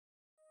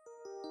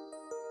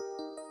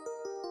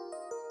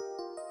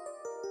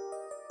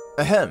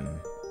Ahem.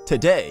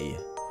 Today,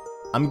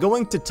 I'm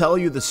going to tell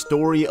you the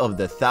story of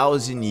the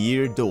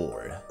 1,000-year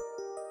door.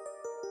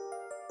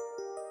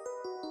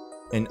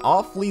 An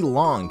awfully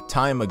long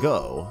time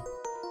ago,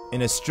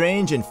 in a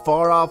strange and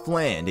far-off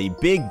land, a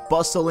big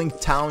bustling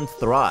town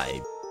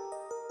thrived.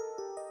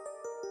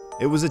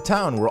 It was a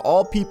town where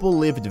all people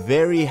lived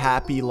very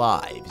happy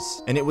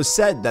lives, and it was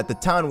said that the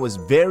town was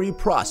very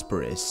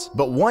prosperous.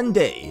 But one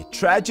day,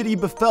 tragedy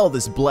befell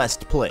this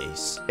blessed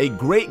place. A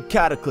great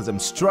cataclysm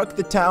struck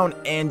the town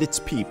and its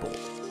people.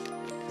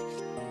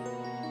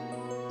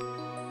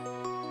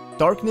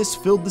 Darkness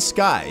filled the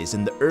skies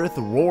and the earth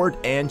roared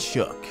and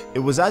shook. It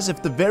was as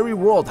if the very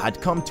world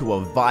had come to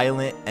a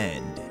violent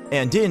end,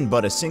 and in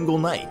but a single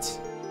night,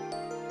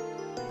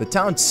 the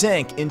town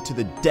sank into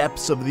the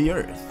depths of the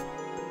earth.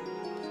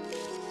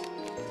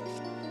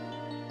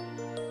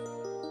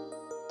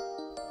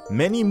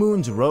 Many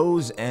moons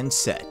rose and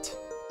set.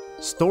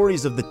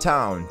 Stories of the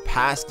town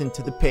passed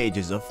into the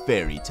pages of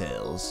fairy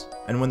tales.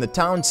 And when the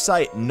town's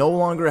site no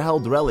longer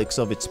held relics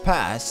of its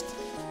past,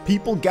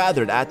 people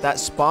gathered at that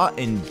spot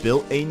and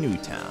built a new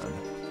town.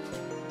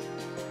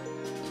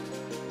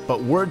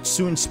 But word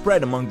soon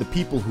spread among the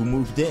people who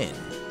moved in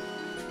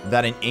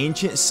that an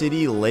ancient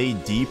city lay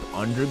deep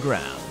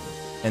underground,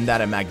 and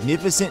that a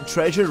magnificent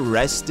treasure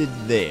rested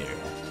there.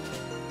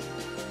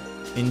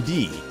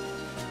 Indeed,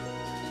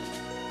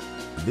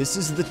 this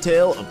is the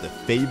tale of the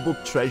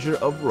fabled treasure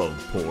of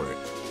Rogueport.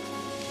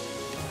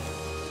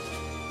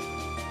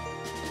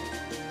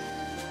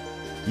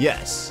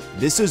 Yes,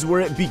 this is where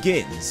it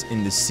begins,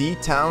 in the sea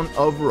town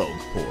of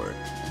Rogueport.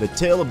 The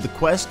tale of the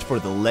quest for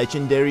the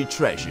legendary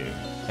treasure,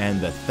 and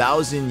the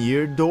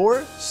 1,000-year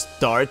door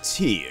starts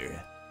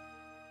here.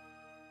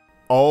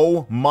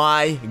 Oh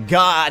my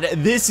god,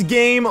 this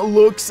game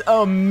looks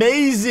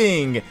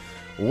amazing!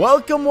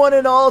 Welcome one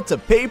and all to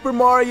Paper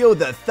Mario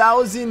the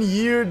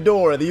 1,000-year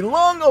door, the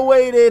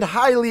long-awaited,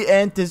 highly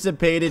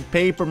anticipated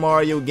Paper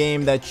Mario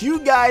game that you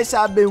guys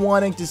have been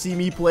wanting to see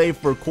me play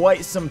for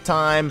quite some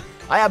time.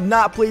 I have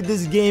not played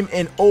this game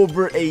in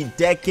over a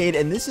decade,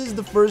 and this is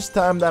the first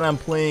time that I'm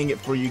playing it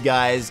for you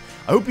guys.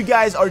 I hope you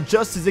guys are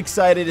just as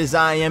excited as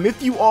I am.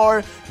 If you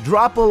are,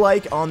 drop a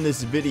like on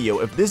this video.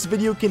 If this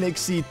video can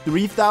exceed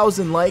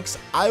 3,000 likes,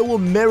 I will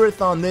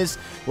marathon this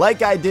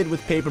like I did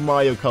with Paper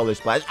Mario Color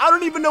Splash. I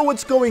don't even know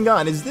what's going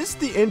on. Is this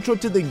the intro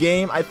to the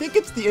game? I think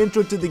it's the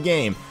intro to the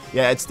game.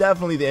 Yeah, it's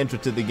definitely the intro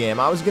to the game.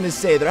 I was gonna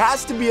say, there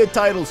has to be a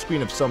title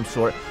screen of some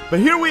sort. But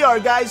here we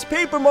are, guys.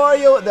 Paper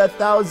Mario, the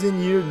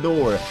 1,000-year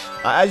door.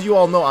 As you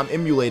all know, I'm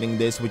emulating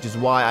this, which is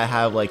why I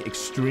have, like,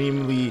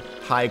 extremely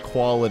high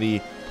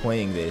quality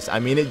playing this. I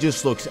mean, it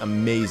just looks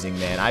amazing,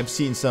 man. I've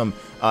seen some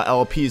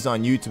LPs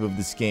on YouTube of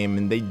this game,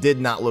 and they did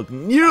not look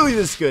nearly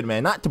this good,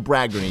 man. Not to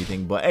brag or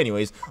anything, but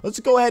anyways, let's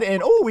go ahead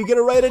and, oh, we get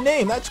to write a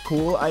name. That's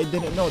cool. I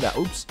didn't know that.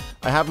 Oops.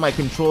 I have my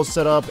controls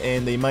set up,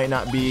 and they might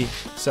not be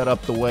set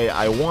up the way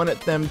I wanted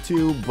them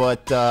to,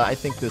 but I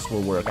think this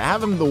will work. I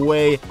have them the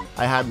way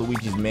I had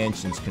Luigi's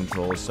Mansion's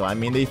controls, so I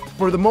mean, they,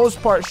 for the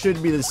most part,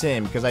 should be the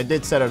same, because I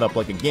did set it up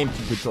like a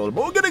GameCube controller.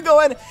 But we're gonna go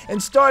ahead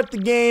and start the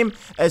game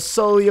as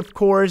Sully, of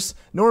course.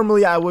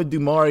 Normally, I would do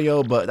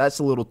Mario, but that's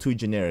a little too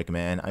generic,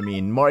 man. I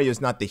mean,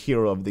 Mario's not the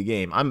hero of the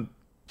game. I'm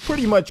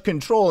pretty much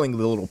controlling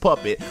the little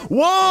puppet.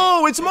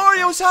 Whoa, it's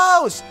Mario's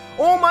house!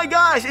 Oh my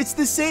gosh, it's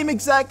the same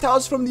exact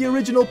house from the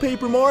original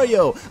Paper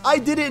Mario. I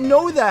didn't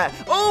know that.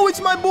 Oh, it's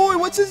my boy,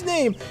 what's his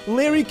name?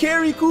 Larry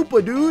Carey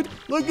Koopa, dude.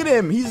 Look at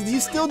him,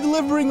 he's still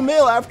delivering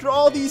mail after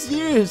all these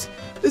years.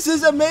 This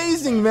is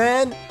amazing,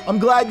 man. I'm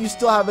glad you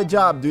still have a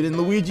job, dude. And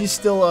Luigi's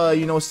still,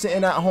 you know,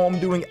 sitting at home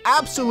doing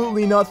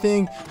absolutely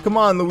nothing. Come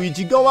on,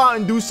 Luigi, go out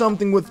and do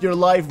something with your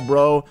life,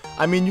 bro.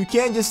 I mean, you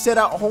can't just sit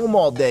at home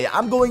all day.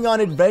 I'm going on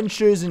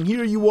adventures, and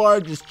here you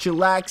are just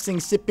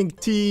chillaxing, sipping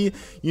tea.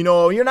 You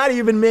know, you're not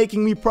even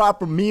making me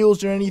proper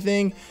meals or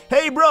anything.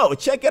 Hey, bro,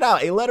 check it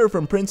out. A letter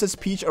from Princess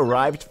Peach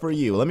arrived for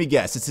you. Let me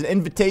guess. It's an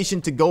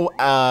invitation to go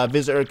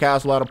visit her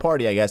castle at a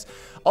party, I guess.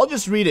 I'll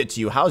just read it to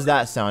you. How's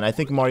that sound? I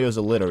think Mario's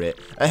illiterate.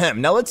 Ahem.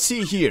 Now let's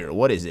see here.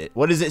 What is it?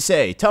 What does it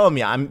say? Tell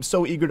me. I'm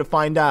so eager to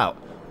find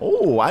out.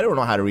 Oh, I don't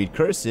know how to read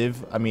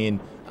cursive. I mean,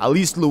 at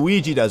least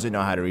Luigi doesn't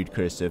know how to read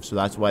cursive, so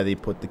that's why they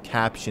put the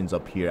captions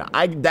up here.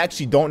 I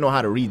actually don't know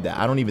how to read that.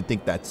 I don't even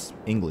think that's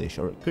English,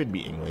 or it could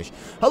be English.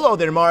 Hello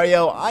there,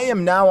 Mario. I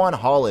am now on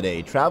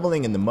holiday,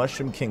 traveling in the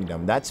Mushroom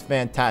Kingdom. That's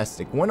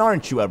fantastic. When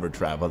aren't you ever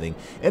traveling?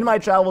 In my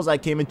travels, I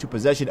came into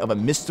possession of a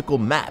mystical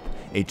map.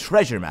 A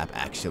treasure map,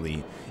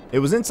 actually. It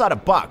was inside a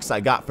box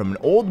I got from an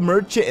old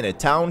merchant in a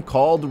town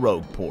called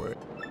Rogueport.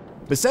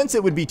 But since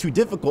it would be too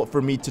difficult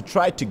for me to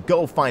try to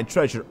go find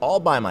treasure all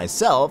by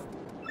myself,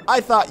 I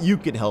thought you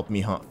could help me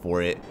hunt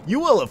for it. You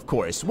will, of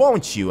course,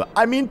 won't you?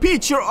 I mean,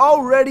 Peach, you're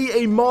already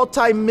a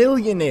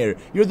multi-millionaire.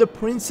 You're the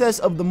princess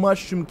of the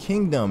Mushroom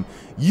Kingdom.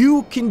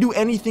 You can do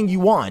anything you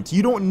want.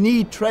 You don't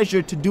need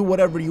treasure to do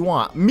whatever you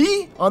want.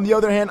 Me, on the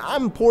other hand,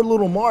 I'm poor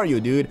little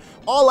Mario, dude.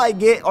 All I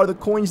get are the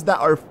coins that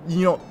are,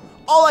 you know,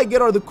 all I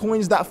get are the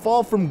coins that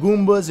fall from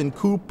Goombas and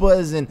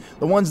Koopas and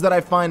the ones that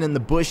I find in the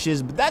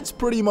bushes, but that's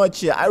pretty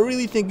much it. I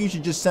really think you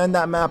should just send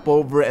that map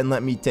over and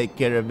let me take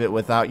care of it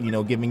without, you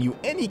know, giving you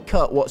any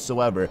cut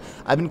whatsoever.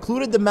 I've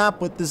included the map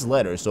with this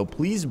letter, so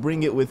please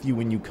bring it with you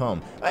when you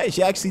come. Hey,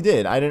 she actually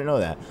did. I didn't know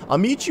that. I'll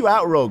meet you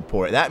at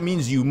Rogueport. That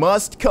means you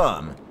must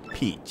come,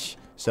 Peach.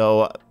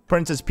 So,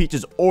 Princess Peach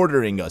is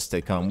ordering us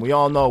to come. We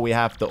all know we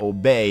have to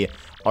obey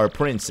our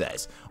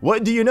princess.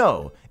 What do you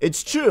know?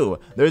 It's true.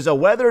 There's a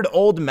weathered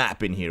old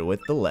map in here with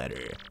the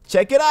letter.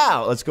 Check it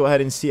out. Let's go ahead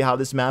and see how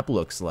this map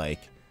looks like.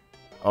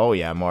 Oh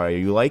yeah, Mario,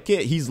 you like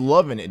it? He's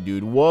loving it,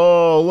 dude.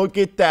 Whoa, look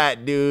at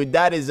that, dude.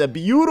 That is a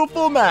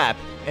beautiful map.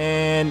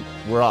 And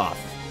we're off.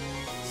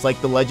 It's like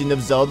The Legend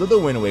of Zelda The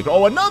Wind Waker.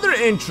 Oh, another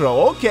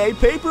intro. Okay,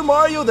 Paper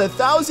Mario The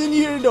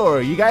 1,000-Year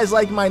Door. You guys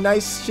like my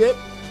nice ship?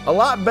 A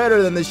lot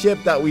better than the ship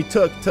that we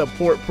took to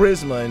Port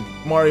Prisma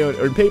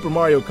in Paper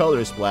Mario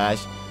Color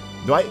Splash.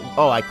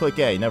 Oh, I click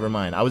A. Never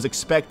mind. I was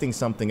expecting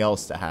something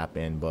else to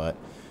happen, but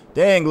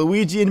dang,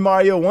 Luigi and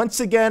Mario once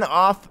again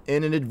off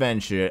in an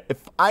adventure.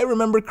 If I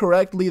remember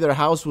correctly, their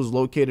house was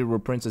located where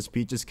Princess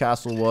Peach's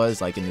castle was,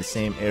 like in the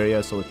same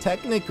area. So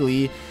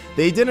technically,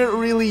 they didn't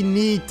really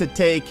need to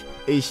take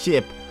a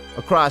ship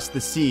across the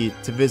sea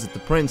to visit the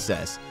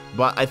princess.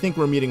 But I think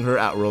we're meeting her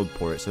at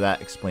Rogueport, so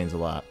that explains a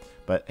lot.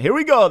 But here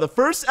we go. The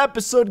first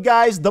episode,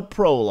 guys, the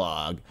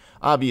prologue.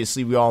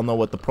 Obviously, we all know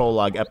what the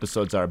prologue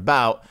episodes are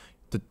about.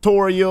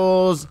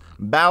 Tutorials,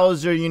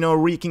 Bowser, you know,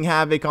 wreaking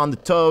havoc on the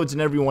Toads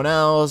and everyone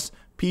else,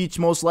 Peach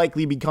most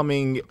likely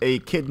becoming a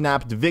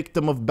kidnapped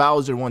victim of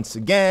Bowser once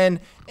again,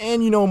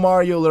 and, you know,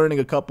 Mario learning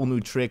a couple new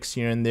tricks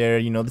here and there,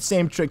 you know, the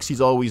same tricks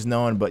he's always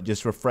known, but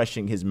just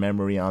refreshing his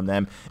memory on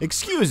them.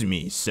 Excuse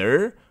me,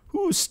 sir,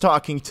 who's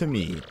talking to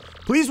me?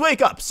 Please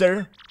wake up,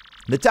 sir.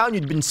 The town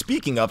you'd been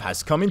speaking of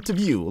has come into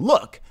view.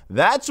 Look,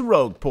 that's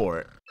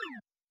Rogueport.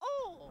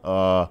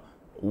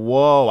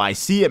 Whoa, I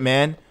see it,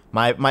 man.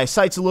 My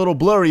sight's a little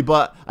blurry,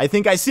 but I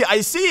think I see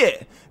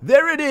it!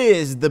 There it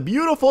is, the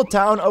beautiful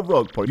town of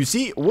Rogueport. You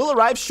see, we'll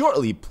arrive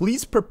shortly.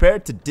 Please prepare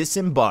to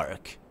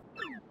disembark.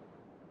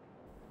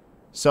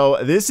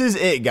 So this is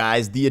it,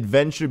 guys. The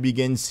adventure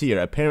begins here.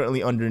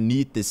 Apparently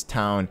underneath this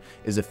town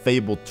is a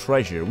fabled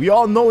treasure. We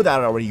all know that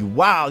already.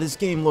 Wow, this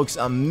game looks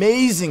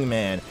amazing,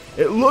 man.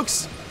 It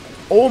looks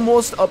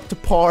almost up to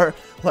par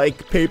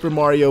like Paper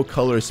Mario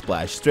Color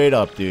Splash. Straight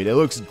up, dude. It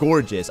looks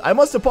gorgeous. I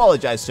must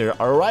apologize, sir.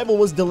 Our arrival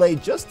was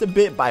delayed just a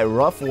bit by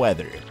rough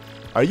weather.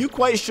 Are you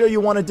quite sure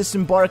you want to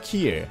disembark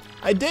here?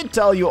 I did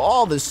tell you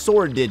all the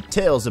sordid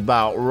tales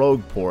about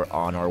Rogueport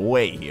on our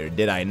way here,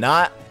 did I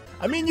not?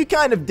 I mean, you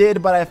kind of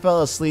did, but I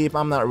fell asleep.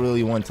 I'm not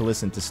really one to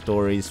listen to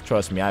stories.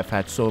 Trust me, I've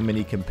had so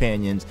many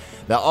companions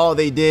that all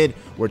they did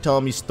were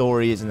tell me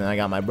stories, and then I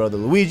got my brother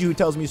Luigi who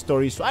tells me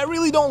stories, so I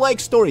really don't like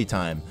story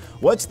time.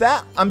 What's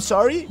that? I'm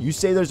sorry? You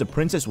say there's a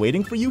princess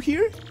waiting for you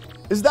here?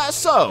 Is that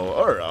so?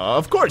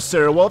 Of course,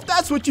 sir. Well, if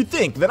that's what you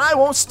think, then I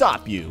won't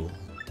stop you.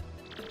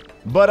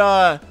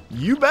 But,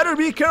 you better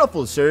be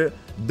careful, sir.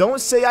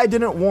 Don't say I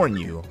didn't warn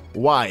you.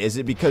 Why? Is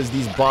it because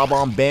these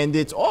Bob-omb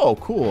bandits? Oh,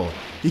 cool.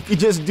 He could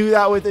just do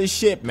that with his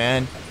ship,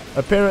 man.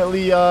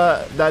 Apparently,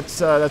 that's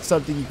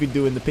something you could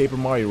do in the Paper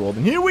Mario world.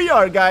 And here we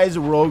are, guys,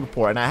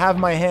 Rogueport. And I have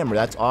my hammer.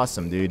 That's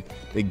awesome, dude.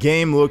 The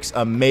game looks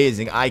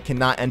amazing. I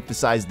cannot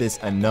emphasize this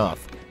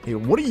enough. Hey,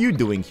 what are you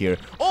doing here?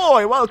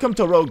 Oh, welcome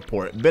to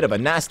Rogueport. Bit of a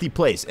nasty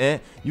place, eh?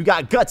 You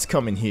got guts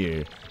coming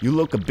here. You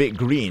look a bit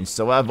green,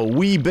 so I have a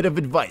wee bit of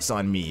advice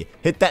on me.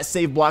 Hit that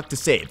save block to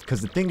save,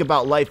 because the thing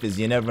about life is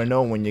you never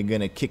know when you're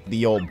gonna kick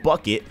the old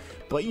bucket.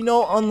 But, you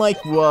know,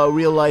 unlike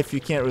real life, you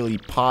can't really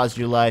pause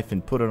your life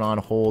and put it on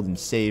hold and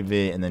save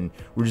it and then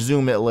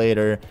resume it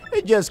later.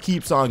 It just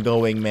keeps on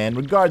going, man.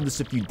 Regardless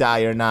if you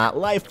die or not,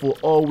 life will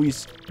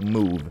always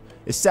move.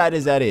 As sad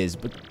as that is,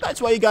 but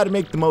that's why you gotta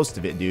make the most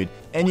of it, dude.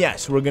 And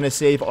yes, we're gonna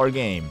save our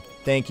game.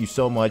 Thank you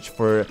so much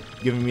for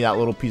giving me that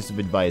little piece of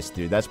advice,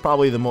 dude. That's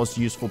probably the most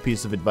useful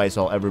piece of advice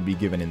I'll ever be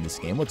given in this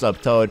game. What's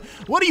up, Toad?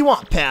 What do you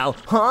want, pal?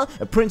 Huh?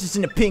 A princess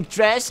in a pink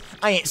dress?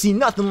 I ain't seen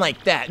nothing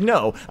like that.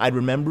 No, I'd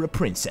remember a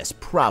princess,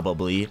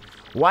 probably.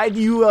 Why do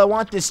you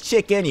want this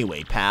chick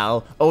anyway,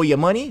 pal? Owe you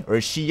money? Or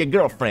is she your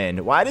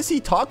girlfriend? Why does he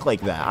talk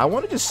like that? I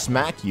want to just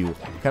smack you.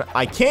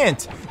 I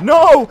can't.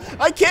 No!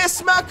 I can't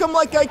smack him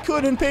like I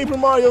could in Paper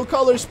Mario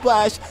Color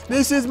Splash.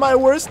 This is my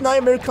worst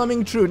nightmare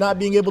coming true, not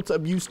being able to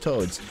abuse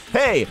Toads.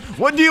 Hey,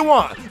 what do you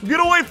want? Get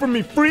away from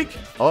me, freak!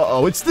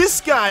 Uh-oh, it's this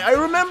guy. I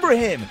remember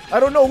him. I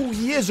don't know who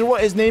he is or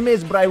what his name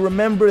is, but I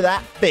remember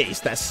that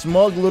face, that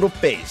smug little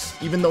face.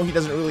 Even though he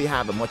doesn't really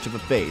have much of a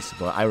face,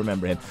 but I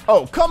remember him.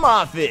 Oh, come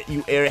off it,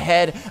 you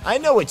airhead. I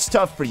know it's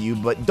tough for you,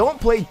 but don't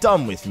play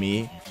dumb with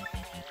me.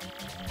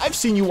 I've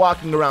seen you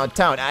walking around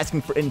town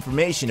asking for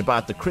information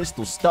about the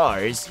crystal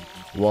stars.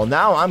 Well,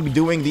 now I'm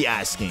doing the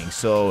asking,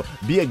 so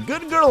be a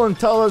good girl and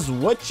tell us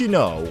what you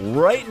know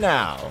right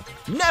now.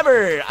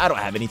 Never! I don't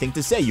have anything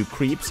to say, you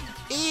creeps.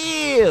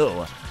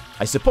 Ew!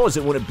 I suppose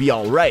it wouldn't be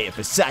alright if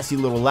a sassy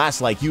little lass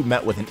like you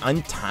met with an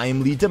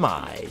untimely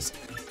demise.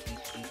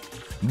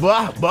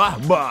 Bah, bah,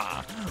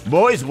 bah.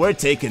 Boys, we're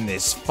taking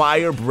this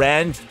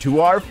firebrand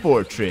to our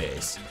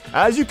fortress.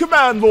 As you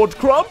command, Lord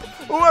Crump.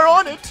 We're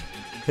on it.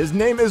 His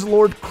name is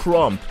Lord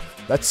Crump.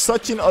 That's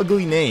such an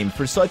ugly name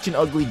for such an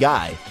ugly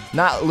guy.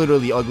 Not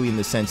literally ugly in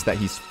the sense that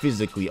he's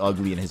physically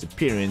ugly in his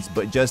appearance,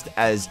 but just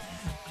as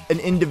an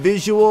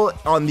individual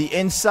on the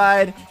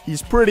inside,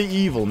 he's pretty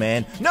evil,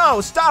 man.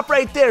 No, stop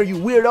right there, you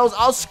weirdos.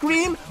 I'll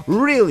scream.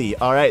 Really?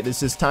 All right,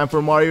 this is time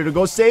for Mario to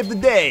go save the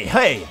day.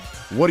 Hey,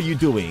 what are you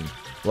doing?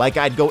 Like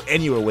I'd go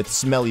anywhere with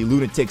smelly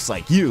lunatics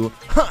like you.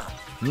 Huh,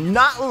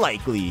 not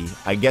likely.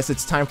 I guess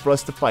it's time for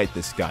us to fight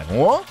this guy.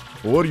 Huh?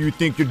 What do you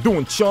think you're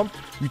doing, chump?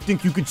 You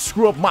think you could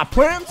screw up my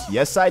plans?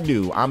 Yes, I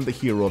do. I'm the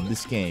hero of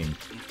this game.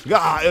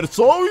 Ah, it's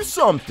always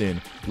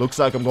something. Looks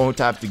like I'm going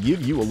to have to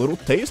give you a little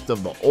taste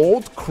of the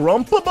old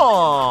Crumpa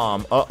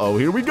Bomb. Uh-oh,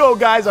 here we go,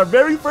 guys. Our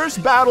very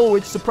first battle,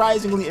 which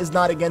surprisingly is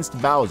not against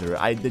Bowser.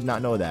 I did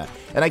not know that.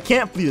 And I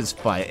can't flee this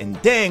fight.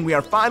 And dang, we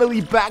are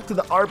finally back to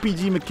the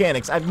RPG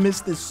mechanics. I've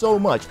missed this so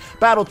much.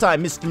 Battle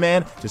time, Mr.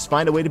 Man. Just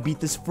find a way to beat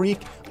this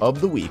freak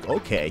of the week.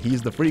 Okay,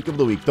 he's the freak of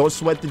the week. Don't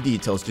sweat the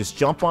details. Just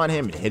jump on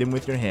him and hit him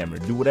with your hammer.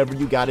 Do whatever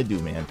you gotta do,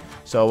 man.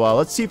 So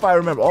let's see if I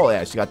remember. Oh,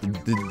 yeah, she got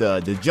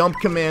the jump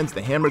commands,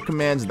 the hammer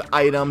commands, the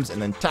items,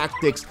 and then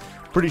tactics.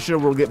 Pretty sure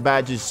we'll get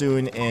badges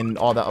soon and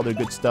all that other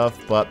good stuff.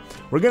 But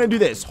we're gonna do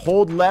this.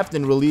 Hold left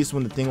and release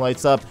when the thing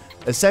lights up.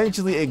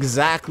 Essentially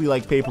exactly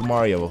like Paper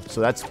Mario. So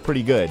that's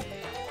pretty good.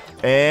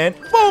 And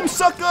boom,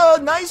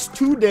 sucker! Nice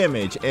 2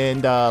 damage.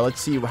 And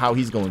let's see how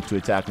he's going to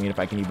attack me and if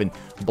I can even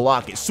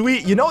block it.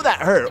 Sweet, you know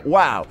that hurt.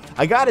 Wow.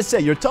 I gotta say,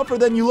 you're tougher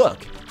than you look.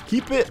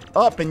 Keep it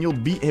up and you'll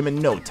beat him in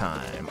no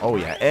time. Oh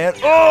yeah, and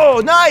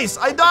oh, nice!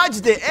 I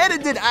dodged it and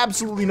it did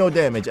absolutely no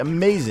damage.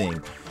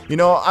 Amazing. You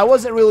know, I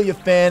wasn't really a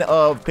fan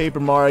of Paper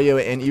Mario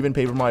and even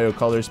Paper Mario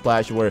Color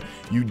Splash where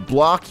you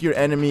block your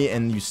enemy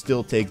and you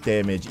still take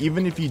damage.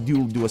 Even if you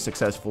do a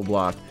successful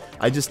block,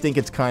 I just think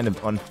it's kind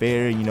of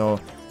unfair, you know.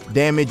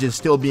 Damage is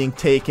still being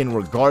taken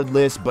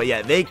regardless, but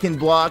yeah, they can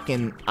block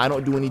and I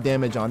don't do any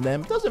damage on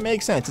them. It doesn't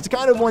make sense. It's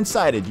kind of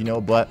one-sided, you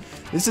know, but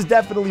this is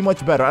definitely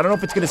much better. I don't know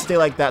if it's going to stay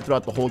like that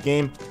throughout the whole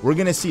game. We're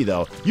going to see,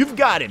 though. You've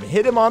got him.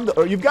 Hit him on the,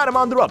 or you've got him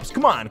on the ropes.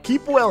 Come on,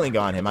 keep wailing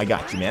on him. I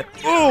got you, man.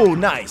 Oh,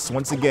 nice.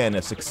 Once again,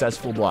 a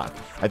successful block.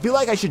 I feel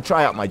like I should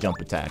try out my jump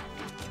attack.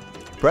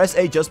 Press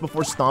A just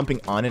before stomping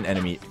on an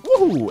enemy.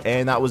 Woohoo!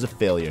 And that was a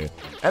failure.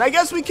 And I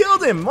guess we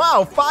killed him.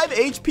 Wow, 5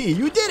 HP.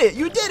 You did it.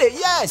 You did it.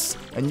 Yes.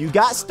 And you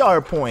got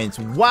star points.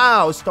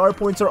 Wow, star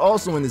points are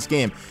also in this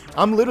game.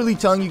 I'm literally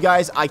telling you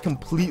guys, I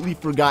completely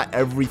forgot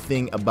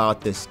everything about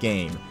this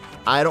game.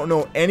 I don't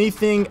know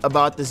anything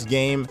about this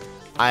game.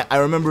 I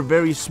remember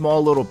very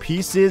small little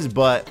pieces,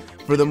 but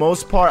for the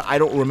most part, I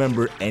don't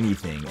remember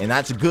anything. And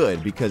that's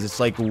good because it's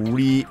like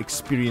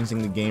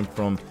re-experiencing the game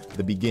from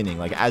the beginning,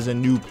 like as a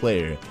new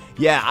player.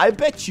 Yeah, I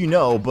bet you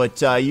know,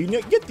 but you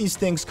get these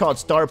things called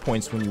star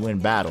points when you win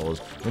battles.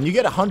 When you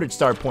get 100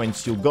 star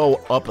points, you'll go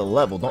up a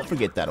level. Don't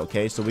forget that,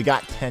 okay? So we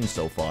got 10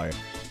 so far,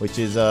 which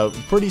is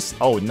pretty...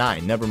 Oh,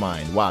 9, never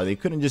mind. Wow, they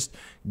couldn't just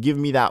give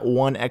me that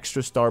 1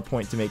 extra star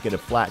point to make it a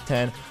flat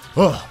 10.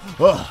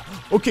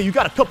 Okay, you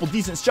got a couple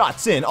decent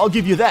shots in. I'll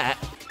give you that.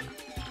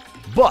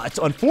 But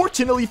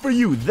unfortunately for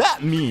you,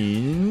 that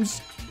means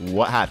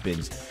what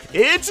happens?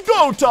 It's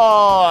go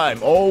time!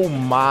 Oh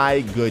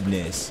my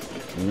goodness.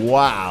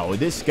 Wow,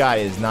 this guy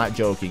is not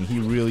joking. He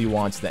really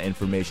wants that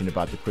information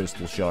about the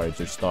crystal shards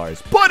or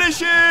stars. Punish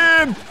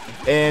him!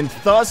 And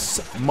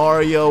thus,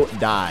 Mario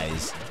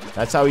dies.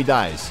 That's how he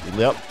dies.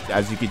 Yep,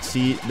 as you can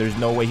see, there's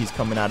no way he's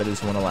coming out of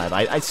this one alive.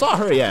 I saw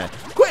her, yeah.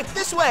 Quick,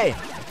 this way!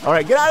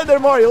 Alright, get out of there,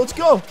 Mario. Let's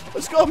go.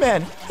 Let's go,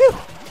 man. Whew.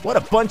 What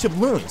a bunch of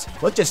loons.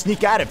 Let's just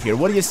sneak out of here.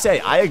 What do you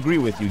say? I agree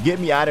with you. Get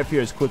me out of here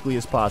as quickly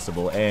as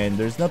possible. And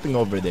there's nothing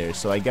over there.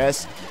 So I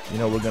guess, you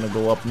know, we're going to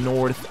go up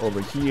north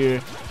over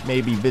here.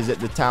 Maybe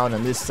visit the town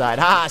on this side.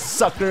 Ha,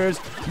 suckers.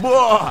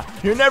 Whoa,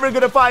 you're never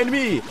going to find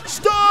me.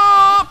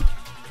 Stop!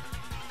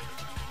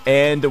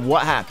 And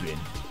what happened?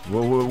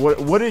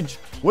 What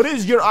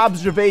is your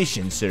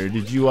observation, sir?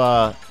 Did you,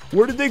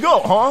 where did they go,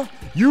 huh?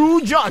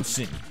 You,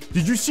 Johnson.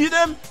 Did you see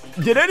them?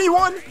 Did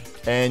anyone?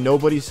 And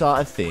nobody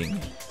saw a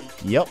thing.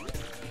 Yep,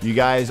 you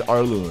guys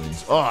are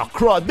loons. Oh,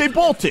 crud, they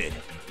bolted.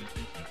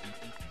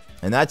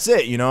 And that's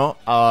it, you know.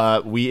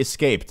 We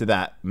escaped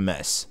that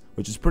mess,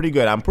 which is pretty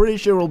good. I'm pretty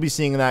sure we'll be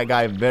seeing that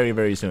guy very,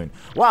 very soon.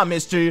 Wow,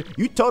 mister,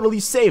 you totally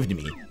saved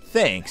me.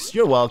 Thanks,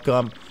 you're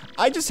welcome.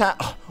 I just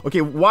have... Okay,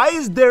 why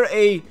is there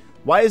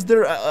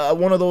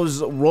one of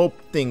those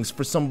rope things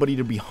for somebody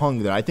to be hung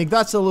there? I think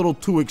that's a little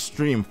too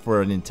extreme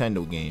for a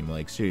Nintendo game.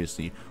 Like,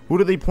 seriously. Who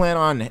do they plan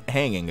on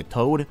hanging? A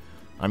toad?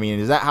 I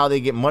mean, is that how they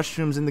get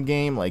mushrooms in the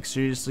game? Like,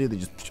 seriously, they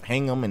just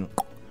hang them and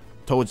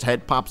Toad's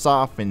head pops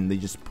off and they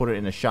just put it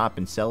in a shop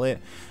and sell it?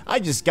 I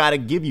just gotta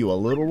give you a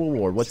little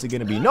reward. What's it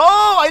gonna be? No,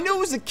 I knew it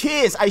was a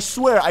kiss. I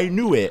swear, I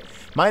knew it.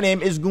 My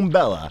name is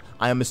Goombella.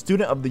 I am a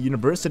student of the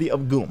University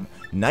of Goom.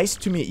 Nice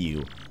to meet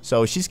you.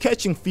 So she's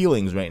catching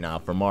feelings right now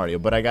for Mario,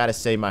 but I gotta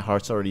say my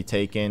heart's already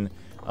taken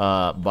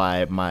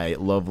by my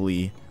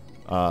lovely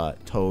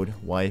Toad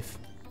wife.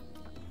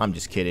 I'm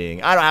just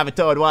kidding. I don't have a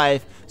toad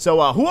wife.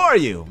 So, who are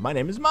you? My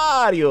name is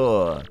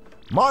Mario.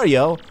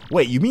 Mario?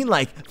 Wait, you mean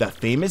like the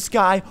famous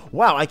guy?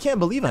 Wow, I can't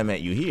believe I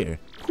met you here.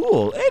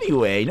 Cool.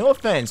 Anyway, no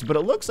offense, but it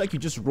looks like you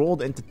just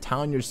rolled into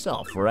town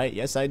yourself, right?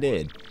 Yes, I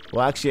did.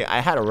 Well, actually, I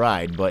had a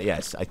ride, but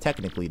yes, I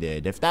technically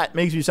did. If that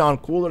makes you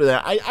sound cooler,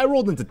 then I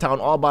rolled into town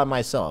all by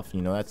myself.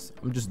 You know,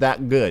 I'm just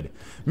that good.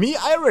 Me,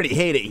 I already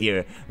hate it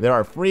here. There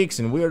are freaks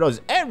and weirdos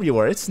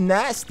everywhere. It's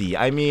nasty.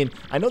 I mean,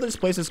 I know this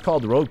place is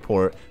called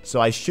Rogueport,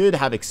 so I should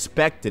have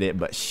expected it,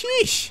 but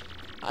sheesh.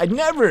 I'd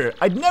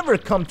never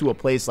come to a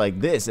place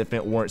like this if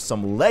it weren't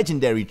some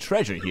legendary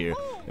treasure here.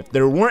 If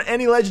there weren't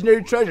any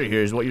legendary treasure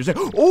here is what you're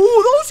saying.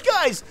 Oh, those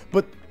guys!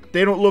 But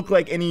they don't look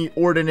like any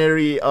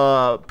ordinary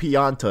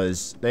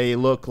Piantas. They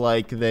look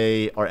like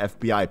they are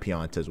FBI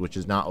Piantas, which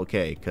is not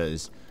okay,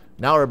 because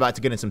now we're about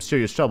to get in some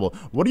serious trouble.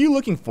 What are you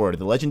looking for?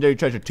 The legendary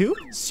treasure too?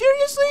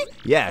 Seriously?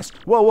 Yes.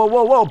 Whoa, whoa,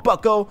 whoa, whoa,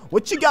 bucko.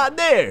 What you got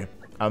there?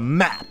 A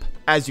map.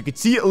 As you can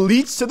see, it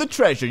leads to the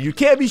treasure. You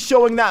can't be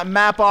showing that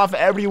map off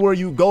everywhere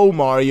you go,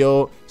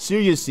 Mario.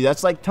 Seriously,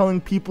 that's like telling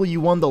people you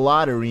won the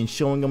lottery and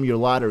showing them your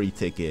lottery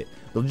ticket.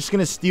 They're just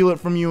gonna steal it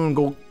from you and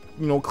go,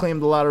 you know, claim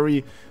the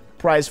lottery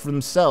prize for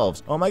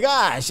themselves. Oh my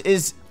gosh,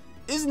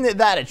 isn't it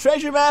that a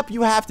treasure map?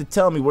 You have to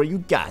tell me where you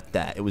got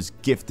that. It was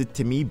gifted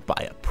to me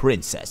by a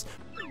princess.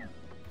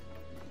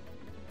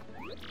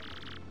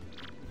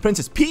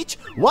 Princess Peach?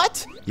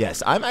 What?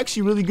 Yes, I'm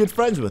actually really good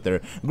friends with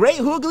her. Great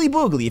hoogly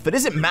boogly if it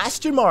isn't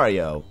Master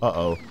Mario.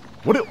 Uh-oh.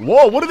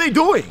 Whoa, what are they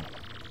doing?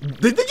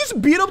 Did they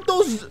just beat up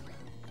those...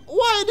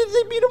 Why did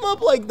they beat him up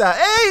like that?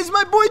 Hey, it's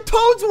my boy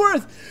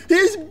Toadsworth!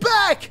 He's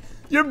back!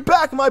 You're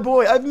back, my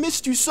boy. I've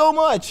missed you so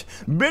much.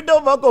 Bit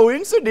of a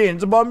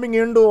coincidence bumping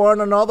into one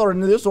another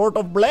in this sort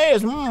of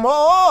place.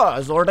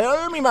 So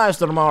tell me,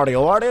 Master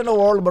Mario, what in the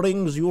world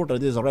brings you to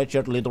this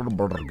wretched little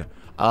burg?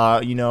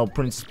 You know,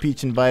 Princess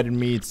Peach invited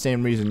me. It's the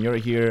same reason you're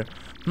here.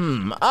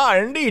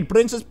 Indeed,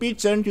 Princess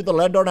Peach sent you the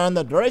letter and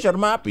the treasure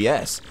map,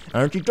 yes.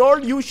 And she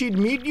told you she'd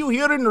meet you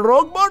here in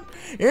Rogueport?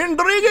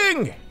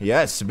 Intriguing!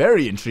 Yes,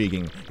 very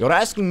intriguing. You're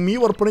asking me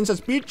where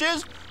Princess Peach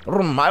is?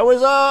 I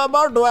was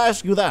about to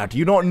ask you that.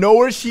 You don't know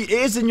where she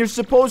is and you're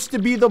supposed to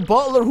be the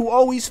butler who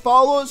always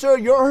follows her.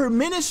 You're her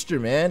minister,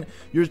 man.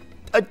 You're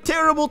a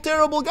terrible,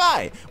 terrible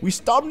guy. We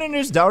stopped in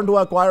this down to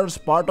acquire a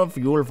spot of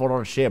fuel for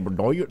our ship.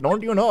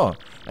 Don't you know?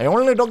 I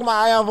only took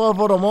my eye off her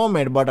for a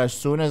moment, but as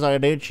soon as I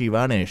did, she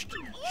vanished.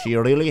 She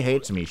really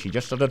hates me. She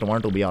just doesn't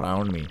want to be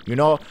around me. You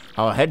know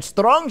how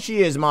headstrong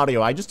she is,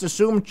 Mario. I just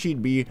assumed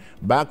she'd be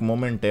back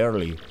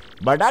momentarily.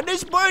 But at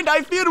this point,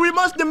 I fear we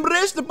must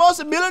embrace the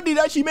possibility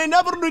that she may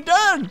never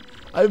return.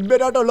 I've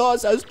been at a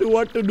loss as to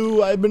what to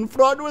do. I've been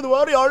fraught with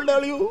worry, I'll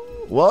tell you.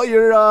 Well,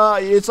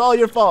 it's all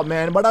your fault,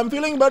 man. But I'm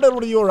feeling better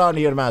with you around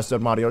here, Master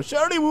Mario.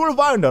 Surely we will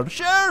find her.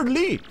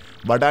 Surely.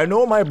 But I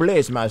know my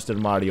place, Master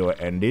Mario,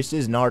 and this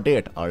is not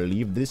it. I'll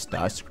leave this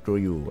task to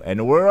you.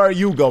 And where are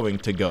you going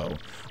to go?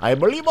 I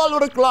believe I'll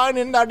recline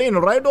in that inn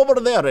right over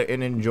there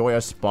and enjoy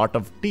a spot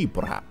of tea,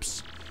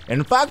 perhaps.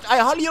 In fact, I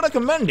highly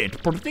recommend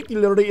it,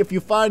 particularly if you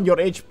find your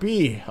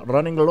HP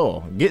running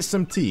low. Get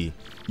some tea.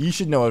 You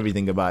should know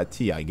everything about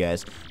tea, I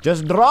guess.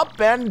 Just drop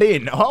and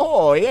in.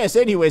 Oh, yes,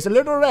 anyways, a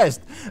little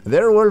rest.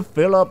 There will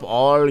fill up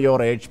all your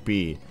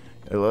HP.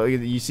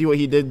 You see what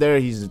he did there?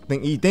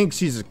 He thinks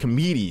he's a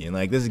comedian.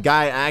 Like, this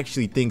guy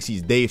actually thinks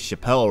he's Dave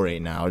Chappelle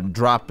right now,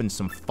 dropping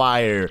some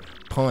fire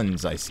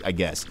puns, I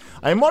guess.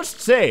 I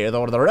must say,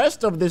 though, the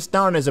rest of this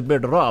town is a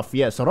bit rough.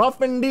 Yes,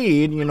 rough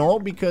indeed, you know,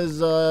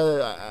 because,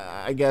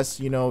 I guess,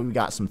 you know, we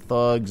got some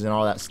thugs and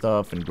all that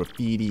stuff, and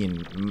graffiti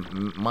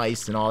and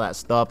mice and all that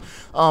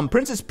stuff.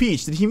 Princess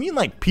Peach, did he mean,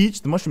 like,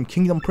 Peach, the Mushroom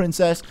Kingdom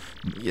princess?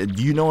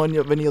 Do you know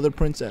of any other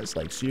princess?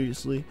 Like,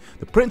 seriously?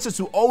 The princess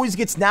who always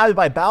gets nabbed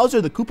by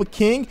Bowser, the Koopa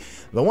King?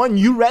 The one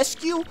you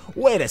rescue?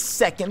 Wait a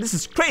second, this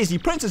is crazy.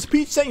 Princess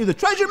Peach sent you the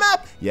treasure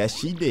map? Yes,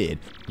 she did.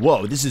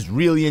 Whoa, this is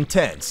really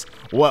intense.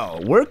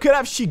 Well, where could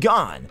have she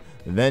gone?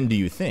 Then do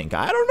you think?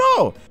 I don't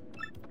know.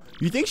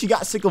 You think she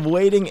got sick of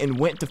waiting and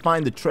went to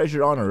find the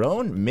treasure on her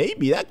own?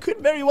 Maybe, that could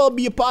very well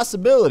be a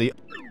possibility.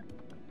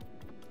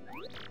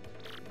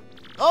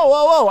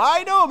 Oh,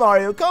 I know,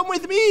 Mario, come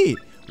with me.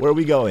 Where are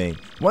we going?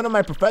 One of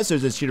my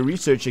professors is here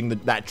researching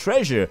that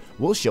treasure.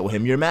 We'll show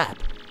him your map.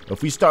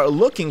 If we start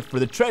looking for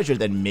the treasure,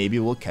 then maybe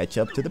we'll catch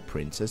up to the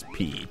Princess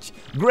Peach.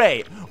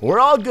 Great,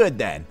 we're all good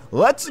then.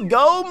 Let's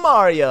go,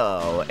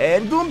 Mario!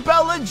 And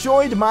Goombella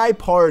joined my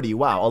party.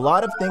 Wow, a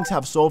lot of things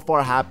have so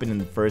far happened in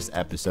the first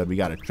episode. We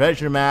got a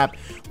treasure map,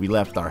 we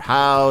left our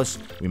house,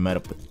 we met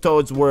up with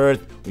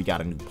Toadsworth, we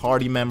got a new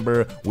party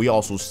member, we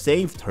also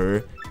saved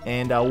her,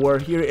 and we're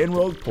here in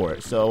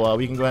Rogueport. So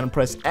we can go ahead and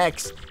press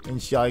X,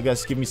 and she'll, I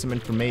guess, give me some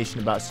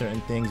information about certain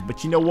things.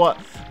 But you know what?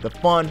 The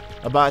fun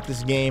about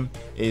this game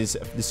is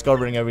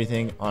discovering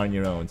everything on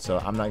your own. So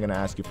I'm not gonna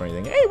ask you for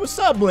anything. Hey, what's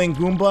up, Link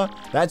Goomba?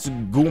 That's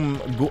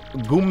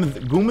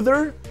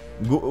Goomather?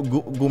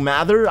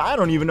 I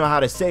don't even know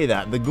how to say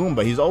that. The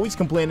Goomba. He's always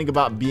complaining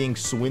about being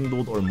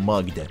swindled or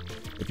mugged.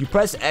 If you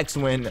press X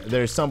when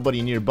there's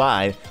somebody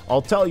nearby,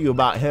 I'll tell you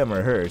about him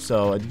or her.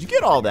 So did you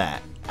get all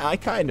that? I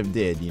kind of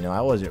did, you know,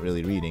 I wasn't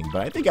really reading,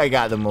 but I think I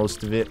got the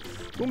most of it.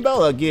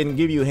 Goombella again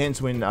give you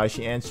hints when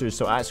she answers,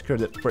 so ask her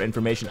for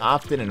information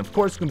often, and of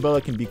course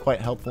Goombella can be quite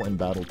helpful in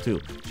battle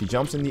too. She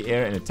jumps in the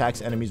air and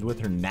attacks enemies with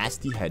her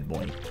nasty head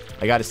boing.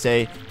 I gotta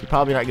say, you're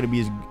probably not gonna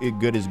be as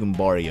good as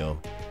Goombario,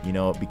 you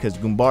know, because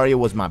Goombario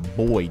was my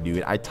boy,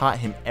 dude. I taught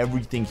him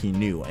everything he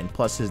knew, and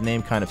plus his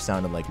name kind of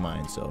sounded like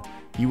mine, so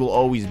he will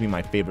always be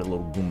my favorite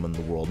little Goomba in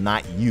the world,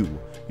 not you.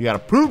 You gotta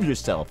prove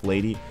yourself,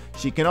 lady.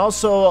 She can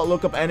also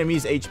look up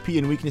enemies' HP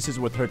and weaknesses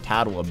with her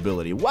Tattle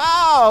ability.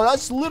 Wow,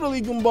 that's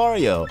literally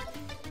Goombario.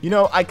 You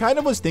know, I kind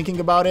of was thinking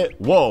about it.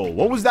 Whoa,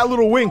 what was that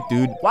little wink,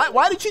 dude?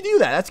 Why did you do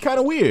that? That's kind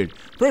of weird.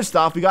 First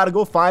off, we gotta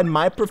go find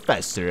my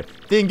professor.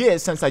 Thing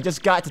is, since I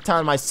just got to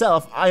town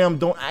myself, I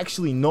don't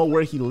actually know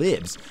where he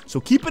lives. So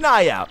keep an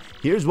eye out.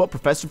 Here's what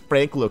Professor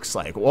Frank looks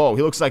like. Whoa,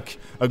 he looks like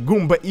a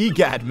Goomba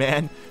EGAD,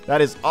 man. That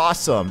is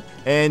awesome.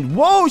 And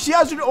whoa, she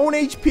has her own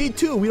HP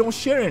too. We don't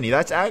share any.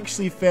 That's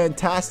actually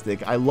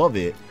fantastic. I love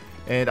it.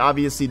 And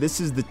obviously, this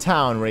is the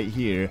town right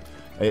here.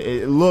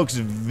 It looks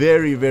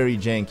very, very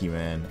janky,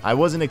 man. I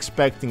wasn't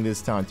expecting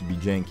this town to be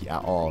janky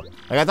at all.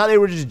 Like, I thought they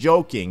were just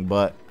joking,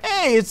 but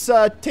hey, it's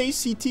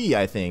Tasty T,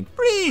 I think.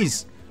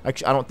 Freeze!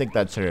 Actually, I don't think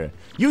that's her.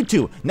 You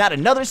two, not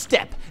another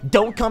step.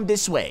 Don't come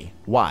this way.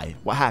 Why?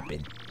 What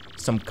happened?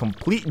 Some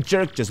complete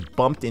jerk just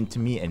bumped into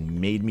me and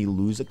made me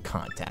lose a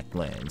contact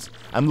lens.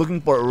 I'm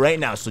looking for it right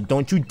now, so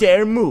don't you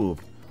dare move.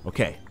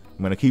 Okay,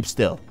 I'm gonna keep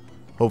still.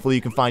 Hopefully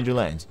you can find your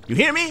lens. You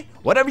hear me?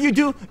 Whatever you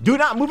do, do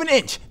not move an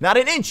inch. Not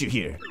an inch, you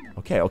hear?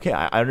 Okay,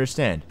 I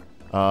understand.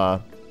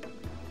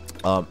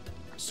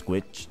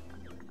 Switch.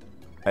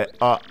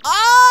 Idiot!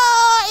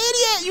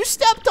 You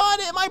stepped on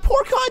it! My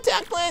poor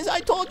contact lens!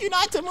 I told you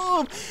not to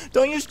move!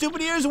 Don't your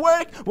stupid ears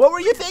work? What were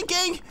you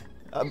thinking?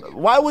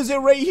 Why was it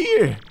right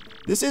here?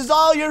 This is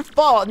all your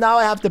fault. Now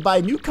I have to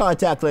buy new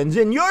contact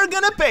lenses, and you're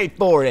gonna pay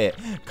for it.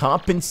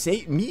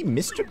 Compensate me,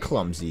 Mr.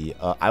 Clumsy.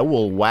 I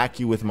will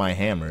whack you with my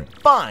hammer.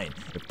 Fine.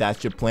 If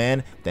that's your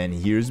plan, then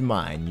here's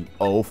mine, you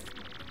oaf.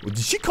 Did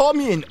she call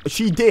me an...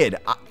 She did.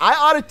 I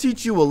ought to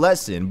teach you a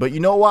lesson, but you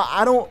know what?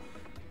 I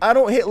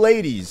don't hit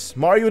ladies.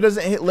 Mario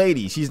doesn't hit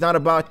ladies. He's not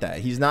about that.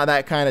 He's not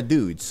that kind of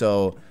dude.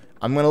 So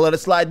I'm going to let it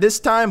slide this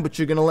time, but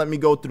you're going to let me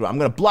go through. I'm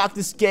going to block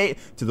this gate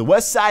to the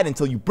west side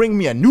until you bring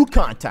me a new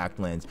contact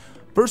lens.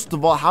 First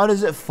of all, how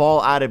does it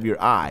fall out of your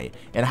eye?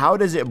 And how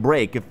does it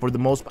break? If for the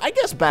most... I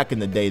guess back in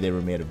the day they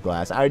were made of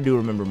glass. I do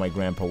remember my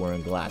grandpa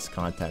wearing glass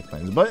contact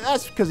lenses, but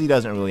that's because he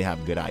doesn't really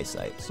have good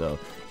eyesight. So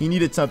he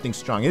needed something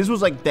strong. This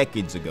was like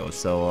decades ago,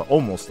 so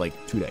almost like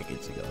 2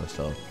 decades ago.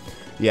 So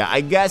yeah,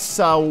 I guess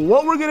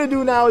what we're gonna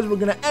do now is we're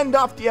gonna end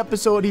off the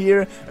episode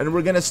here, and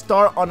we're gonna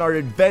start on our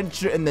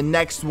adventure in the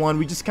next one.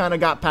 We just kind of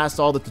got past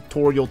all the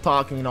tutorial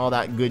talking and all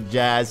that good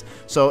jazz.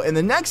 So in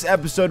the next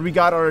episode, we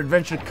got our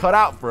adventure cut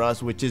out for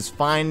us, which is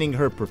finding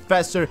her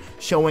professor,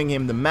 showing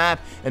him the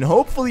map, and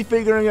hopefully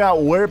figuring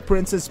out where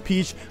Princess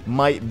Peach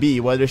might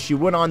be. Whether she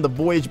went on the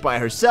voyage by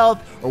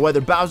herself, or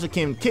whether Bowser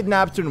came and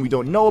kidnapped her and we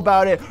don't know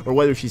about it, or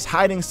whether she's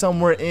hiding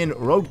somewhere in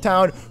Rogue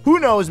Town. Who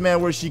knows,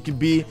 man, where she could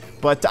be.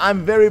 But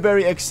I'm very,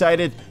 very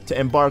excited to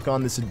embark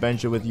on this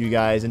adventure with you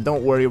guys, and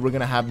don't worry, we're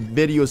gonna have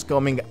videos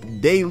coming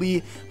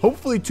daily,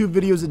 hopefully 2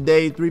 videos a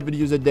day, 3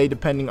 videos a day,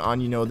 depending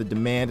on, you know, the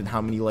demand and how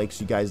many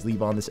likes you guys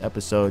leave on this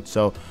episode.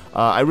 So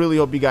I really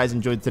hope you guys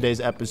enjoyed today's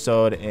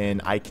episode,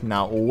 and I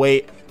cannot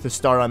wait to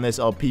start on this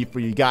LP for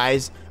you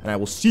guys, and I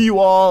will see you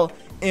all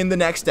in the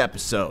next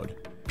episode.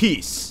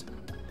 Peace.